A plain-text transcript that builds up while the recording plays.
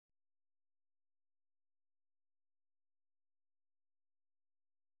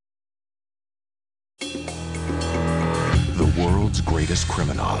world's greatest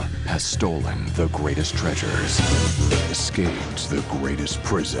criminal has stolen the greatest treasures, escaped the greatest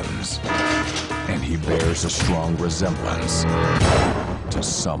prisons, and he bears a strong resemblance to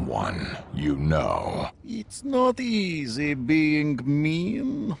someone you know. It's not easy being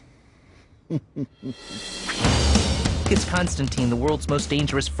mean. It's Constantine, the world's most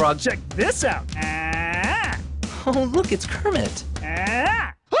dangerous frog. Check this out. Ah! Oh, look, it's Kermit.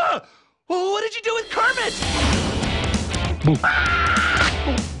 Ah! Ah! Well, what did you do with Kermit?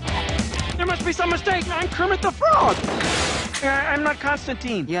 There must be some mistake. I'm Kermit the Frog. I'm not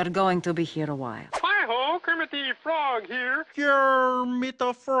Constantine. You're going to be here a while. Hi-ho, Kermit the Frog here. Kermit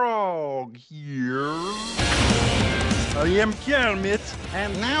the Frog here. I am Kermit,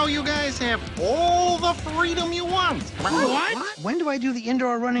 and now you guys have all the freedom you want. What? When do I do the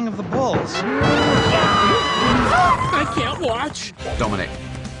indoor running of the bulls? I can't watch. Dominic,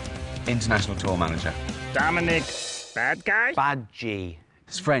 international tour manager. Dominic, bad guy? Bad G.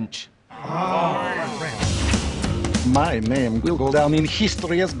 It's French. My name will go down in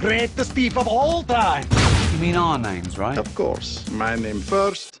history as greatest thief of all time. You mean our names, right? Of course. My name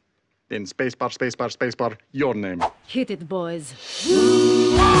first, then spacebar, spacebar, spacebar, your name. Hit it, boys.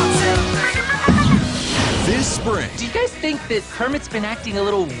 This spring, Do you guys think that Kermit's been acting a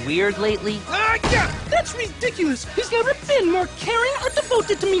little weird lately? Yeah, that's ridiculous. He's never been more caring or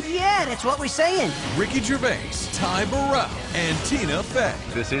devoted to me. Yeah, that's what we're saying. Ricky Gervais, Ty Burrell, and Tina Fey.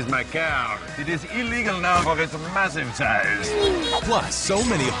 This is my car. It is illegal now for its massive size. Plus, so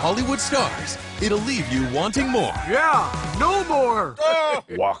many Hollywood stars, it'll leave you wanting more. Yeah, no more.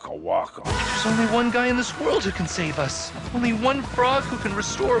 Waka waka. There's only one guy in this world who can save us. Only one frog who can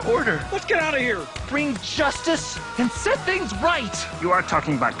restore order. Let's get out of here. Bring justice and set things right. You are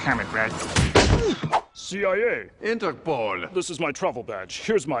talking about Kermit, right? CIA. Interpol. This is my travel badge.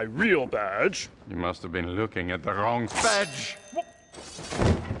 Here's my real badge. You must have been looking at the wrong badge.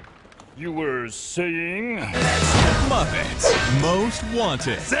 You were saying? Muppets Most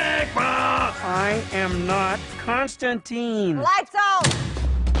Wanted. Sigma! I am not Constantine. Lights out!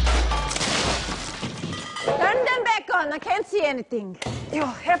 Turn them back on. I can't see anything. You'll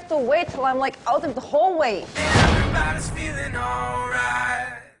have to wait till I'm like out of the hallway. Everybody's feeling alright.